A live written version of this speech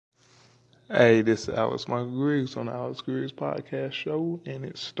Hey, this is Alex Michael Griggs on the Alex Griggs Podcast Show, and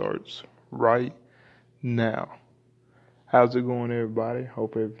it starts right now. How's it going, everybody?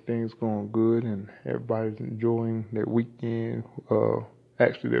 Hope everything's going good and everybody's enjoying their weekend.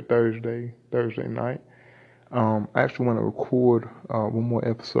 Actually, their Thursday night. I actually want to record one more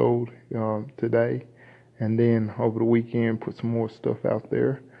episode today, and then over the weekend put some more stuff out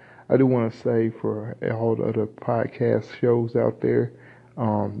there. I do want to say for all the other podcast shows out there,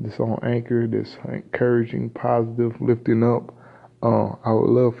 this on Anchor, this encouraging, positive, lifting up. I would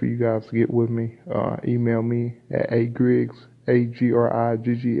love for you guys to get with me. Email me at agriggs, agriggs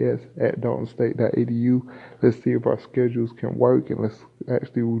at daltonstate.edu. Let's see if our schedules can work, and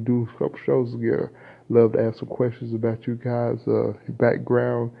we'll do a couple shows together. Love to ask some questions about you guys, your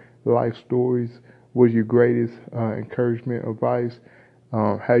background, life stories. What's your greatest encouragement, advice?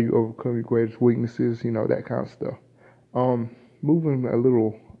 How you overcome your greatest weaknesses? That kind of stuff. Um, Moving a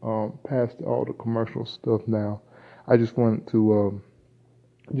little past all the commercial stuff now, I just wanted to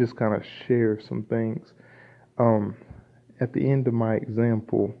just kind of share some things. Um, at the end of my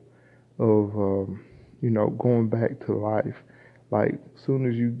example of going back to life, like as soon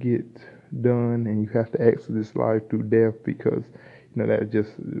as you get done and you have to exit this life through death, because that's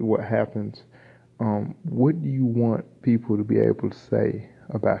just what happens. What do you want people to be able to say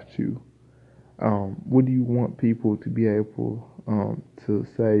about you? What do you want people to be able to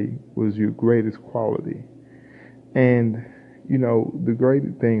say was your greatest quality? And the great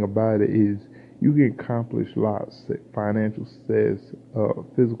thing about it is you can accomplish lots, financial success,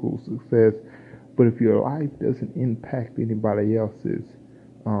 physical success, but if your life doesn't impact anybody else's,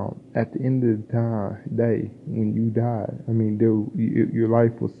 at the end of the day, when you die, I mean, your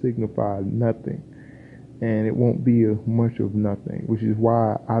life will signify nothing, and it won't be much of nothing. Which is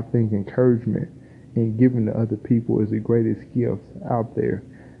why I think encouragement and giving to other people is the greatest gift out there,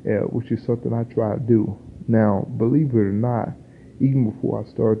 which is something I try to do. Now, believe it or not, even before I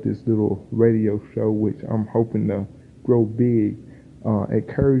start this little radio show, which I'm hoping to grow big,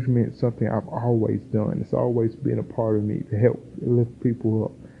 encouragement is something I've always done. It's always been a part of me to help lift people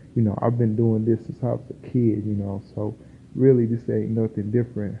up. I've been doing this since I was a kid, so really this ain't nothing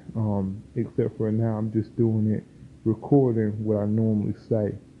different, except for now I'm just doing it, recording what I normally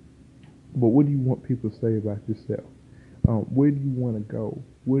say. But what do you want people to say about yourself? Where do you want to go?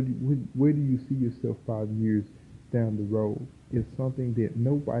 Where do you see yourself 5 years down the road? It's something that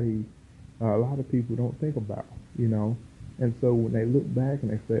a lot of people don't think about, you know. And so when they look back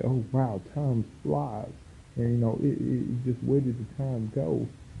and they say, "Oh wow, time flies," and it just where did the time go?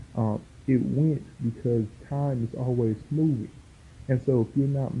 It went because time is always moving. And so if you're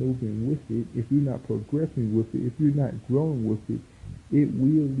not moving with it, if you're not progressing with it, if you're not growing with it, it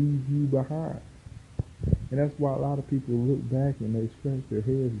will leave you behind. And that's why a lot of people look back and they scratch their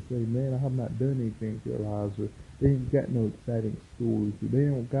heads and say, man, I have not done anything with their lives, or they ain't got no exciting stories, or they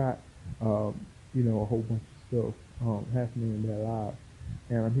don't got, a whole bunch of stuff happening in their lives.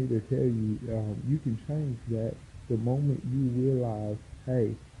 And I'm here to tell you, you can change that the moment you realize,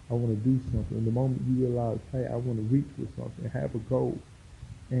 hey, I want to do something. The moment you realize, hey, I want to reach for something, have a goal.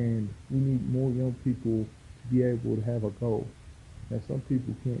 And we need more young people to be able to have a goal. Now, some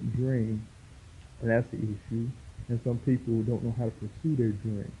people can't dream, and that's the issue. And some people don't know how to pursue their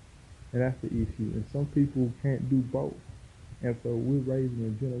dream, and that's the issue. And some people can't do both. And so we're raising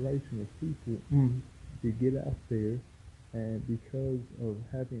a generation of people to get out there, and because of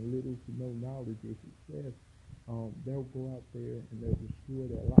having little to no knowledge or success, they'll go out there and they'll destroy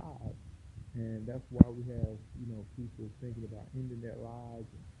their lives. And that's why we have, people thinking about ending their lives,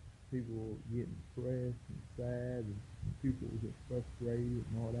 and people getting depressed and sad, and people get frustrated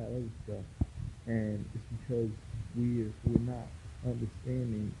and all that other stuff. And it's because we're not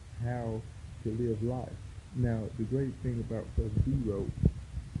understanding how to live life. Now, the great thing about Plus Zero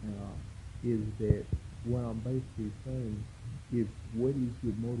is that what I'm basically saying is, what is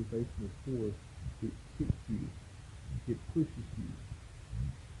your motivational force that kicks you, it pushes you,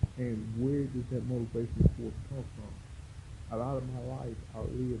 and where does that motivational force come from? A lot of my life I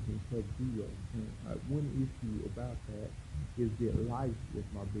lived in Sub-Zero, and one issue about that is that life was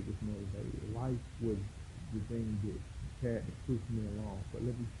my biggest motivator. Life was the thing that had to push me along. But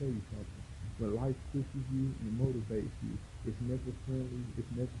let me tell you something. When life pushes you and motivates you, it's never friendly, it's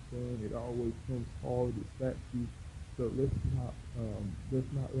never fun, it always comes hard, it slaps you. So let's not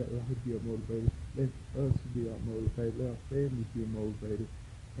let life be a motivator. Let us be our motivator. Let our families be a motivator,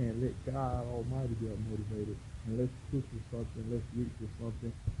 and let God Almighty be our motivator. And let's push for something. Let's reach for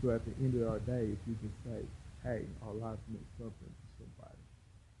something. So at the end of our days, we can say, "Hey, our life meant something to somebody."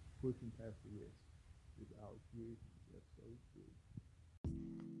 Pushing past the risk is our good. That's so good.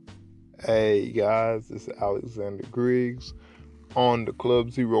 Hey guys, this is Alexander Griggs on the Club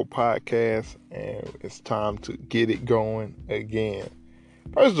Zero podcast, and it's time to get it going again.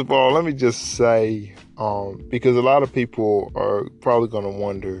 First of all, let me just say, because a lot of people are probably going to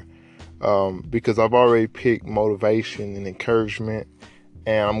wonder, because I've already picked motivation and encouragement,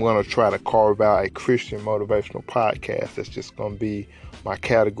 and I'm going to try to carve out a Christian motivational podcast. That's just going to be my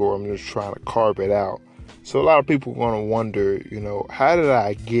category. I'm just trying to carve it out. So a lot of people are going to wonder, how did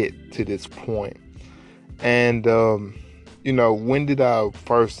I get to this point? And, when did I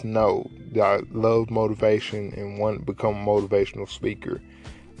first know that I loved motivation and wanted to become a motivational speaker?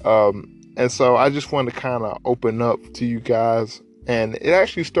 And so I just wanted to kind of open up to you guys. And it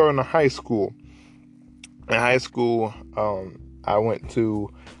actually started in high school. In high school, I'm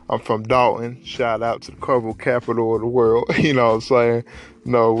from Dalton. Shout out to the Carnival capital of the world. You know what I'm saying?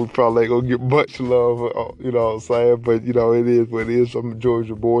 No, we probably ain't gonna get much love, you know what I'm saying? But, it is what it is. I'm a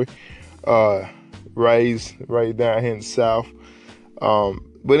Georgia boy, raised right down here in the South.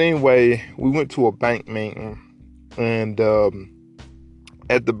 But anyway, we went to a bank meeting, and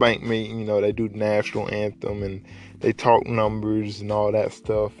at the bank meeting, they do the national anthem and they talk numbers and all that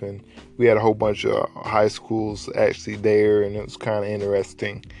stuff. And we had a whole bunch of high schools actually there, and it was kind of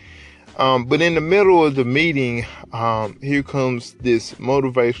interesting. But in the middle of the meeting, here comes this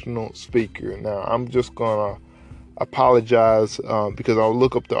motivational speaker. Now, I'm just going to apologize because I'll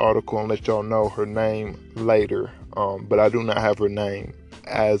look up the article and let y'all know her name later. But I do not have her name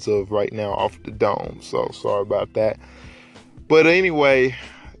as of right now off the dome. So sorry about that. But anyway,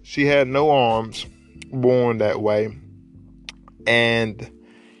 she had no arms, born that way. And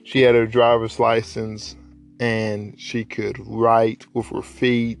she had her driver's license, and she could write with her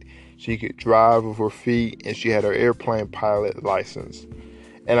feet. She could drive with her feet, and she had her airplane pilot license.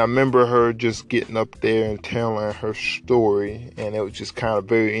 And I remember her just getting up there and telling her story, and it was just kind of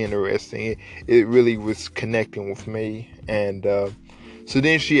very interesting. It really was connecting with me. And so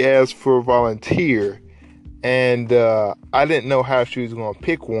then she asked for a volunteer, and I didn't know how she was going to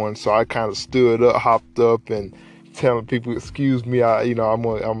pick one, so I kind of stood up, hopped up, and telling people, "Excuse me, I'm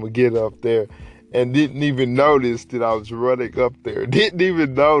gonna get up there," and didn't even notice that I was running up there. Didn't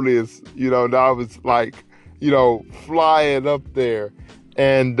even notice, that I was like, flying up there,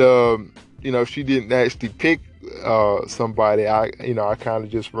 and she didn't actually pick somebody. I kind of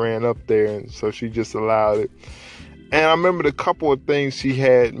just ran up there, and so she just allowed it. And I remember the couple of things she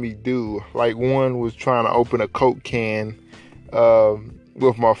had me do. Like, one was trying to open a Coke can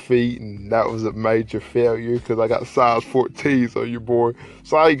with my feet, and that was a major failure because I got size 14, so your boy.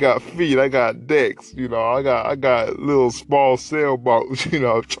 So I ain't got feet, I got decks, I got little small sailboats, trying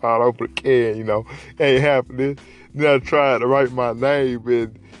to open a can, ain't happening. Then I tried to write my name,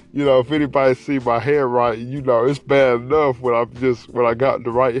 and if anybody see my handwriting, it's bad enough when I got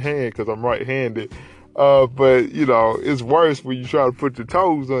the right hand because I'm right-handed. But it's worse when you try to put your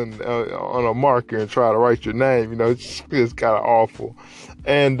toes on a marker and try to write your name. It's kind of awful.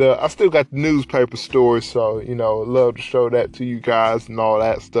 And I still got the newspaper story, so love to show that to you guys and all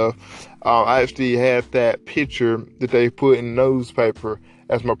that stuff. I actually had that picture that they put in the newspaper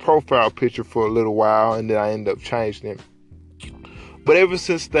as my profile picture for a little while, and then I ended up changing it. But ever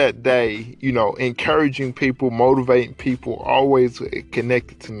since that day, encouraging people, motivating people, always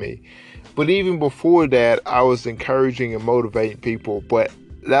connected to me. But even before that, I was encouraging and motivating people. But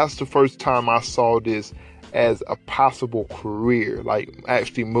that's the first time I saw this as a possible career, like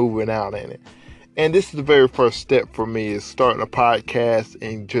actually moving out in it. And this is the very first step for me, is starting a podcast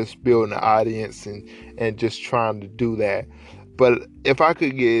and just building an audience and just trying to do that. But if I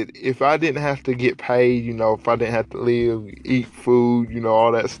didn't have to get paid, if I didn't have to live, eat food,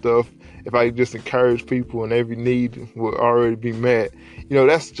 all that stuff, if I could just encourage people and every need would already be met,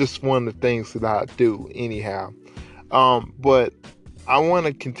 that's just one of the things that I do anyhow. But I want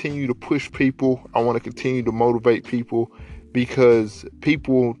to continue to push people. I want to continue to motivate people because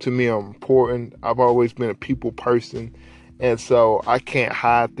people to me are important. I've always been a people person. And so I can't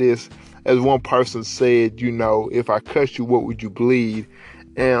hide this. As one person said, if I cut you, what would you bleed?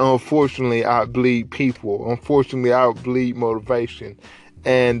 And unfortunately, I bleed people. Unfortunately, I bleed motivation.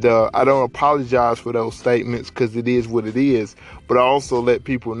 And I don't apologize for those statements because it is what it is. But I also let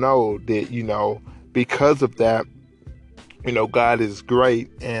people know that, because of that, God is great,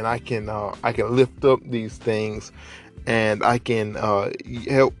 and I can lift up these things, and I can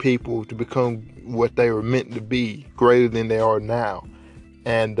help people to become what they were meant to be, greater than they are now.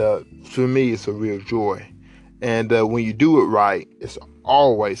 And for me, it's a real joy. And when you do it right, it's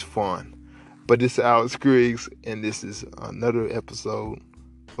always fun. But this is Alex Griggs, and this is another episode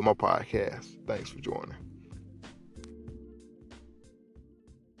of my podcast. Thanks for joining.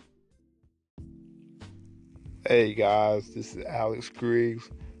 Hey guys, this is Alex Griggs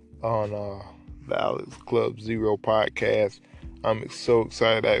on the Alex Club Zero podcast. I'm so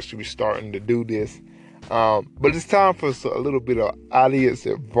excited to actually be starting to do this. But it's time for a little bit of audience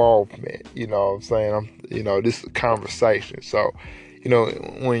involvement. You know what I'm saying? This is a conversation. So,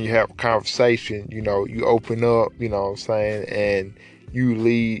 when you have a conversation, you open up, you know what I'm saying, and you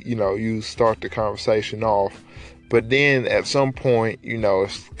lead, you start the conversation off. But then at some point,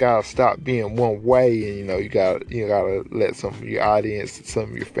 it's gotta stop being one way, and you gotta let some of your audience, some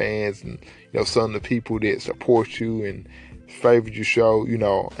of your fans, and some of the people that support you and favorite your show,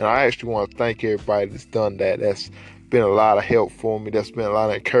 And I actually want to thank everybody that's done that. That's been a lot of help for me. That's been a lot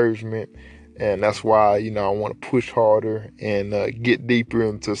of encouragement, and that's why I want to push harder and get deeper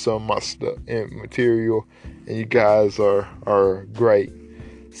into some of my stuff and material. And you guys are great.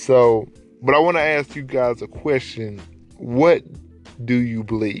 So, but I want to ask you guys a question. What do you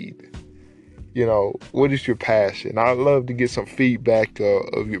believe? What is your passion? I'd love to get some feedback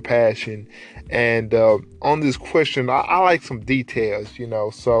of your passion. And on this question, I like some details,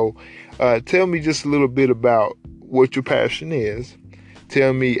 So tell me just a little bit about what your passion is.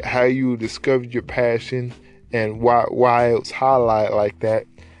 Tell me how you discovered your passion and why it's highlighted like that.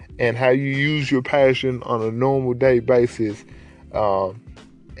 And how you use your passion on a normal day basis.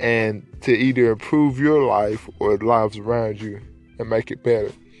 And to either improve your life or the lives around you and make it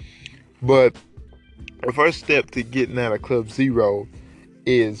better. But the first step to getting out of Club Zero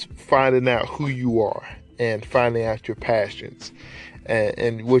is finding out who you are and finding out your passions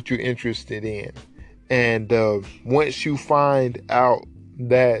and what you're interested in. And once you find out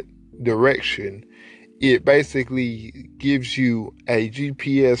that direction, it basically gives you a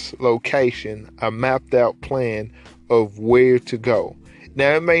GPS location, a mapped out plan of where to go.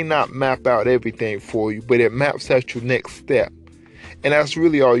 Now, it may not map out everything for you, but it maps out your next step. And that's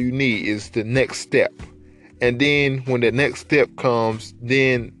really all you need is the next step. And then when the next step comes,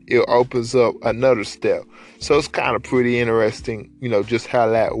 then it opens up another step. So it's kind of pretty interesting, just how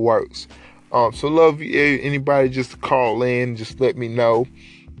that works. So love anybody just call in, just let me know.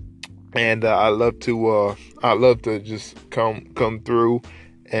 And I love to just come through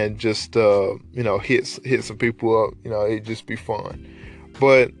and just hit some people up. It'd just be fun.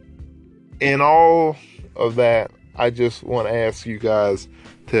 But in all of that, I just want to ask you guys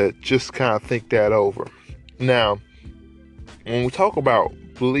to just kind of think that over. Now, when we talk about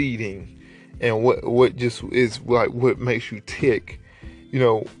bleeding and what just is like what makes you tick,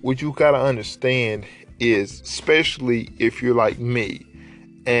 what you got to understand is, especially if you're like me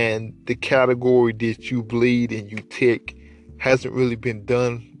and the category that you bleed and you tick hasn't really been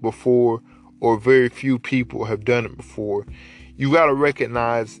done before, or very few people have done it before, you got to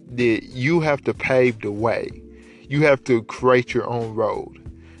recognize that you have to pave the way. You have to create your own road.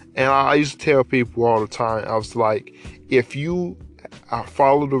 And I used to tell people all the time, I was like, if you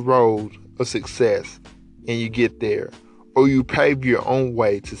follow the road of success and you get there, or you pave your own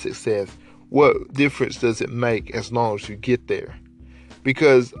way to success, what difference does it make as long as you get there?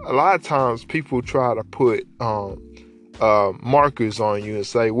 Because a lot of times people try to put markers on you and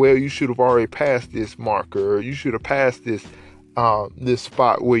say, well, you should have already passed this marker, or you should have passed this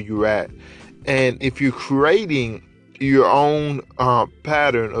spot where you're at. And if you're creating your own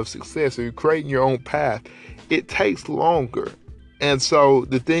pattern of success, or you're creating your own path, it takes longer. And so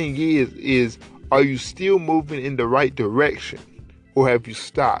the thing is, are you still moving in the right direction, or have you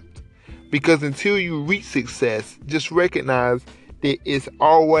stopped? Because until you reach success, just recognize that it's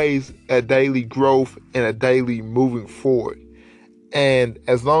always a daily growth and a daily moving forward. And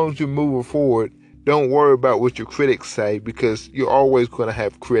as long as you're moving forward, don't worry about what your critics say, because you're always going to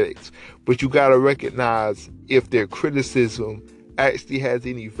have critics. But you got to recognize if their criticism actually has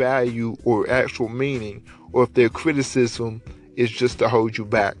any value or actual meaning, or if their criticism is just to hold you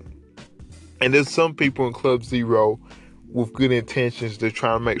back. And there's some people in Club Zero with good intentions. They're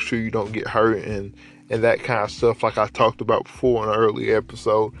trying to make sure you don't get hurt and that kind of stuff, like I talked about before in an earlier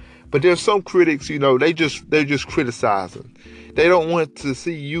episode. But there's some critics, they're just criticizing. They don't want to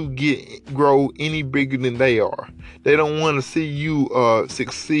see you grow any bigger than they are. They don't want to see you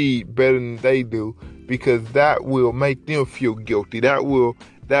succeed better than they do, because that will make them feel guilty. That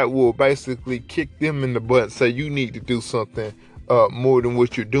will basically kick them in the butt and say you need to do something more than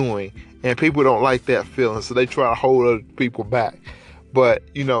what you're doing. And people don't like that feeling, so they try to hold other people back. But,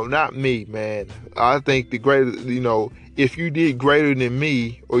 not me, man. I think the greater, if you did greater than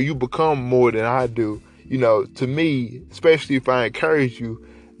me, or you become more than I do, to me, especially if I encourage you,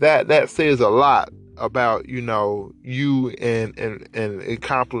 that says a lot about, you, and it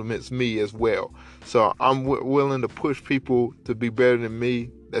compliments me as well. So I'm willing to push people to be better than me.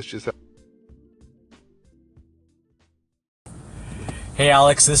 That's just how Hey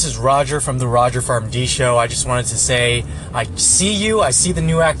Alex, this is Roger from the Roger Farm D Show. I just wanted to say I see you. I see the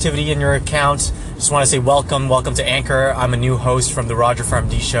new activity in your account. Just want to say welcome to Anchor. I'm a new host from the Roger Farm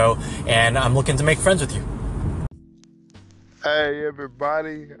D Show, and I'm looking to make friends with you. Hey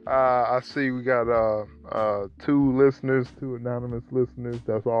everybody, I see we got two listeners, two anonymous listeners.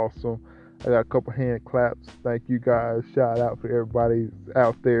 That's awesome. I got a couple hand claps. Thank you guys. Shout out for everybody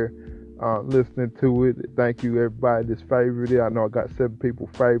out there listening to it. Thank you everybody that's favored it. I know I got 7 people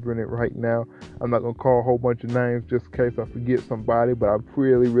favoring it right now. I'm not gonna call a whole bunch of names just in case I forget somebody, but I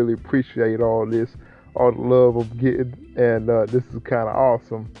really appreciate all the love I'm getting, and this is kind of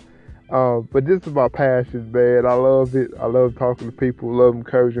awesome. But this is my passion, man. I love it. I love talking to people, love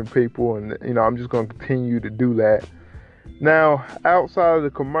encouraging people, and I'm just gonna continue to do that. Now, outside of the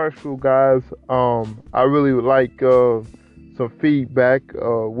commercial, guys, I really would like some feedback,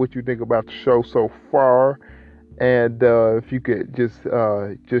 what you think about the show so far, and if you could just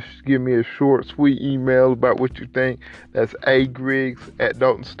give me a short, sweet email about what you think. That's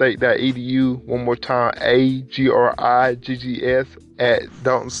agriggs@daltonstate.edu. One more time,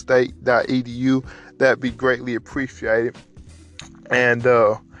 agriggs@daltonstate.edu. That'd be greatly appreciated, and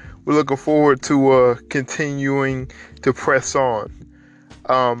we're looking forward to continuing to press on.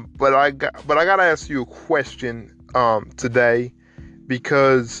 But I gotta ask you a question today,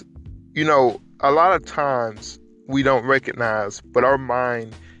 because a lot of times we don't recognize, but our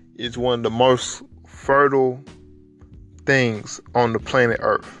mind is one of the most fertile things on the planet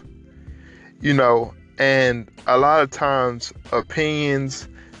Earth. And a lot of times opinions,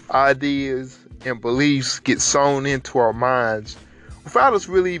 ideas, and beliefs get sewn into our minds without us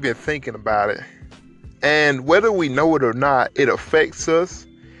really even thinking about it. And whether we know it or not, it affects us.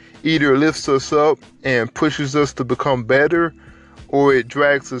 Either lifts us up and pushes us to become better, or it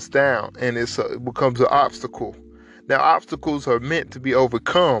drags us down and it becomes an obstacle. Now, obstacles are meant to be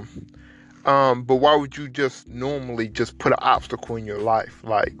overcome, but why would you just normally just put an obstacle in your life?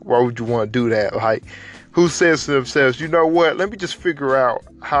 Like, why would you want to do that? Like, who says to themselves, you know what, let me just figure out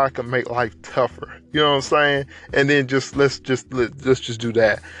how I can make life tougher. You know what I'm saying? And then let's just do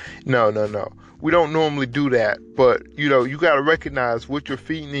that. No. We don't normally do that, but you got to recognize what you're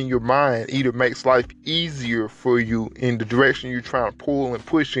feeding in your mind either makes life easier for you in the direction you're trying to pull and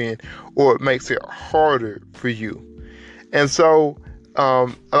push in, or it makes it harder for you. And so a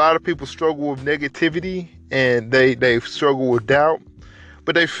lot of people struggle with negativity, and they struggle with doubt,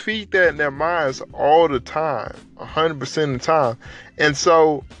 but they feed that in their minds all the time, 100% of the time. And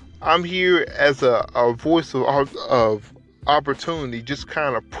so I'm here as a voice of opportunity, just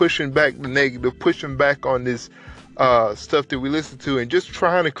kind of pushing back the negative, pushing back on this stuff that we listen to, and just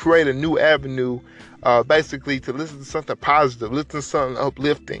trying to create a new avenue, basically to listen to something positive, listen to something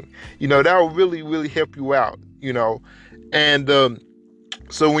uplifting. That will really help you out. And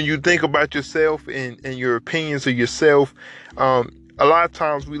so when you think about yourself and your opinions of yourself, a lot of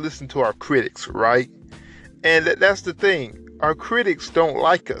times we listen to our critics, right? And that's the thing. Our critics don't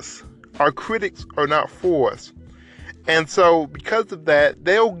like us. Our critics are not for us. And so because of that,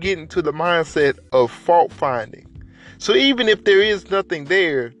 they'll get into the mindset of fault finding. So even if there is nothing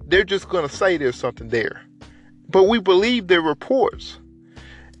there, they're just going to say there's something there. But we believe their reports.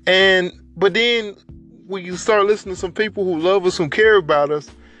 But then when you start listening to some people who love us, who care about us,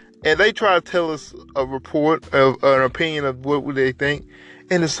 and they try to tell us a report of an opinion of what they think,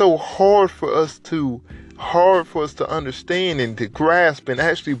 and it's so hard for us to understand and to grasp and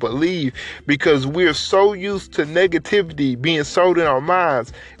actually believe, because we're so used to negativity being sold in our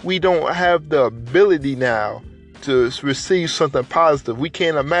minds. We don't have the ability now to receive something positive. We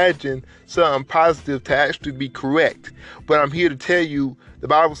can't imagine something positive to actually be correct. But I'm here to tell you, the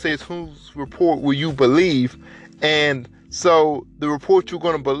Bible says, whose report will you believe? And so the report you're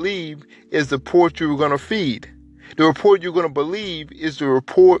going to believe is the report you're going to feed. The report you're going to believe is the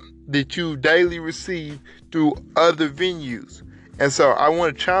report that you daily receive through other venues. And so I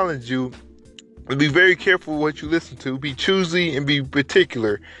want to challenge you to be very careful what you listen to. Be choosy and be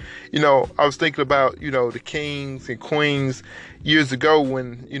particular. I was thinking about, the kings and queens years ago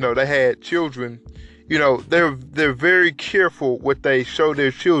when, they had children. They're very careful what they show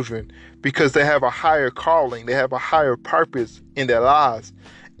their children, because they have a higher calling. They have a higher purpose in their lives.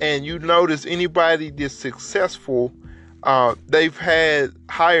 And you notice anybody that's successful, they've had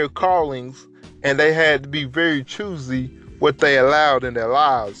higher callings, and they had to be very choosy what they allowed in their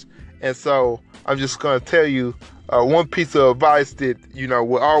lives. And so I'm just going to tell you one piece of advice that,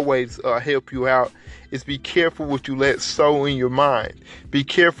 will always help you out is be careful what you let sow in your mind. Be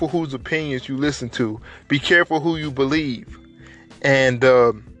careful whose opinions you listen to. Be careful who you believe. And,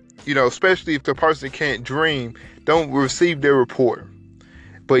 especially if the person can't dream, don't receive their report.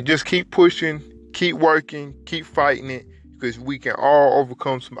 But just keep pushing, keep working, keep fighting it, because we can all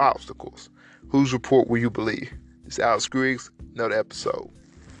overcome some obstacles. Whose report will you believe? This is Alex Griggs, another episode.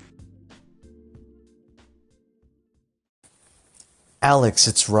 Alex,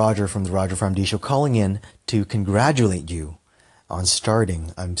 it's Roger from the Roger Farm D Show calling in to congratulate you on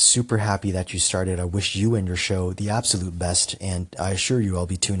starting. I'm super happy that you started. I wish you and your show the absolute best, and I assure you I'll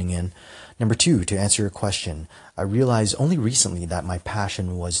be tuning in. Number two, to answer your question, I realized only recently that my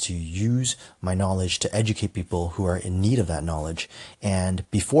passion was to use my knowledge to educate people who are in need of that knowledge. And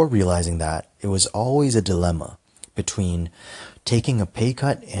before realizing that, it was always a dilemma between taking a pay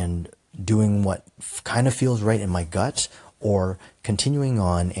cut and doing what kind of feels right in my gut, or continuing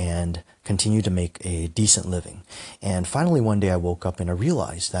on and continue to make a decent living. And finally, one day I woke up and I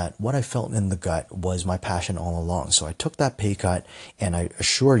realized that what I felt in the gut was my passion all along. So I took that pay cut, and I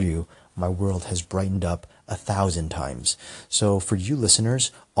assure you, my world has brightened up 1,000 times. So for you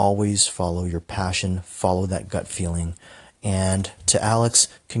listeners, always follow your passion, follow that gut feeling. And to Alex,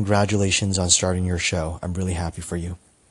 congratulations on starting your show. I'm really happy for you.